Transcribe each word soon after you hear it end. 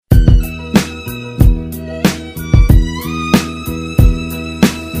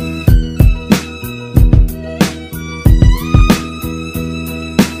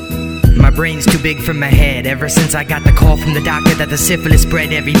brain's too big for my head. Ever since I got the call from the doctor that the syphilis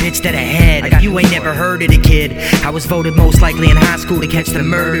spread every bitch that I had. You ain't never heard of the kid. I was voted most likely in high school to catch the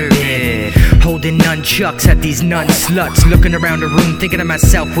murder bid. Holding nunchucks at these nun sluts, looking around the room thinking to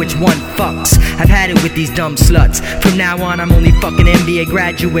myself, which one fucks? I've had it with these dumb sluts. From now on I'm only fucking MBA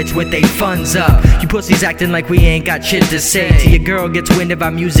graduates with they funds up. You pussies acting like we ain't got shit to say. Till your girl gets wind of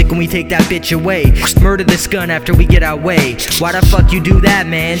our music and we take that bitch away. Murder this gun after we get our way. Why the fuck you do that,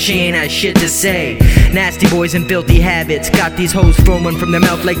 man? She ain't had shit to say. Nasty boys and filthy habits got these hoes foaming from their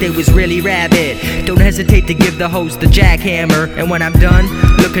mouth like they was really rabid. Don't hesitate to give the hoes the jackhammer, and when I'm done,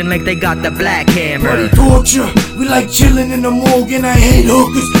 looking like they got the black hammer. Bloody torture, we like chillin' in the morgue and I hate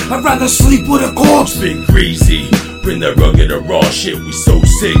hookers. I'd rather sleep with a corpse. Big greasy, bring that rugged and raw shit. We so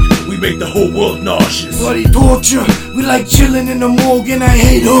sick, we make the whole world nauseous. Bloody torture, we like chillin' in the morgue and I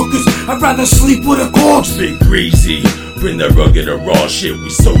hate hookers. I'd rather sleep with a corpse. Big greasy, bring that rugged and raw shit. We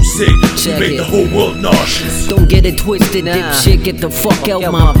so sick, we make the whole world nauseous. Don't get it twisted, dipshit, get the fuck out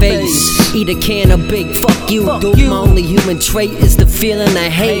my face. Eat a can of big fuck you, dude. My only human trait is the feeling I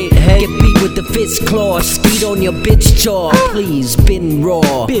hate. Get beat with the fist claw, speed on your bitch jaw. Please, been raw.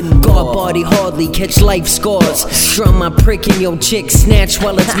 Guard body hardly catch life scars. Drum my prick in your chick, snatch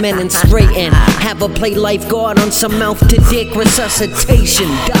while it's men and straighten. Have her play lifeguard on some mouth to dick resuscitation.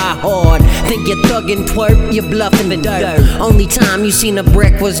 Die hard, think you're thuggin' twerk, you bluffin' dirt. Only time you seen a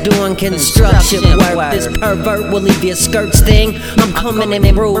brick was doing construction work. This pervert will leave your skirt sting. I'm coming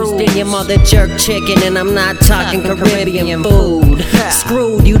in bruised in your mother jerk chicken, and I'm not talking Caribbean food.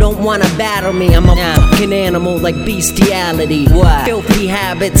 Screwed, you don't wanna battle me. I'm a fucking animal like bestiality. Filthy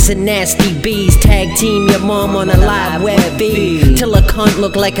habits and nasty bees. Tag team your mom on a live web feed till a cunt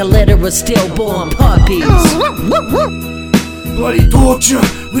look like a litter of stillborn puppies. Bloody torture,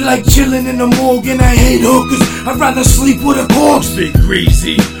 we like chillin' in the morgue and I hate hookers. I'd rather sleep with a corpse. Big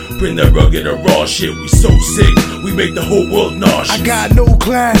greasy, bring that rugged and raw shit. We so sick, we make the whole world nauseous. I got no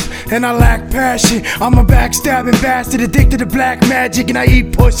class and I lack passion. I'm a backstabbing bastard addicted to black magic, and I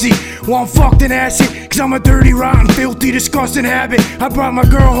eat pussy while I'm fucked in acid. Cause I'm a dirty, rotten, filthy, disgusting habit. I brought my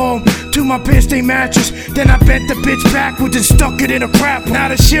girl home to my piss-stained mattress. Then I bent the bitch backwards and stuck it in a crap. Now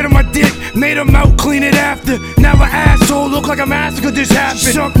the shit on my dick made her mouth clean it after. Now her asshole look like a massacre just happened.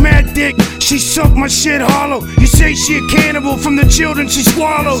 She sucked mad dick, she sucked my shit hollow. You say she a cannibal from the children she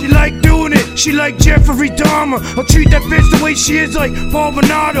swallowed. She like doing it, she like Jeffrey Dahmer. I'll treat that bitch the way she is, like Paul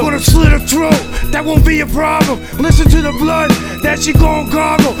Bernardo. Gonna slit her throat, that won't be a problem. Listen to the blood that she gon'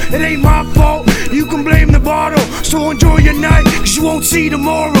 gargle. It ain't my fault, you can blame the bottle. So enjoy your night, cause you won't see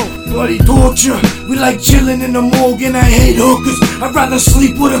tomorrow. Bloody torture, we like chillin' in the morgue and I hate hookers. I'd rather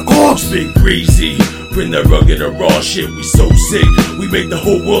sleep with a corpse. Big greasy, bring that rugged and raw shit. We so sick, we make the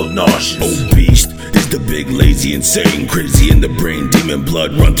whole world nauseous. Oh beast, is the big lazy insane, crazy in the brain, demon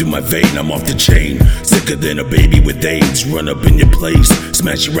blood run through my vein. I'm off the chain, sicker than a baby with AIDS. Run up in your place,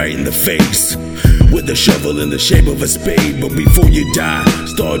 smash you right in the face with a shovel in the shape of a spade. But before you die,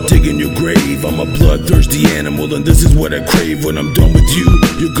 start digging your grave. I'm a bloodthirsty animal and this is what I crave. When I'm done with you,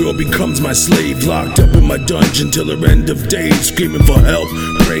 your girl becomes my slave. Locked up in my dungeon till her end of days, screaming for help,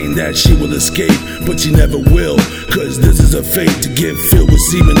 praying that she will escape. But she never will, cause this is a fate to get filled with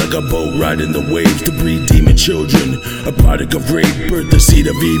semen like a boat riding the waves. To breed demon children, a product of rape, birth the seed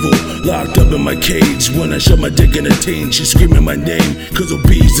of evil. Locked up in my cage, when I shove my dick in a teen, she's screaming my name, cause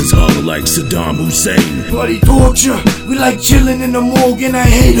obese is hung like Saddam Hussein. Bloody torture, we like chillin' in the morgue and I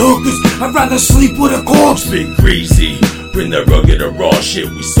hate hookers. I'd rather sleep with a corpse. Big greasy, bring that rugged and raw shit.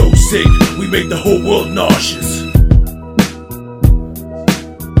 We so sick, we make the whole world nauseous.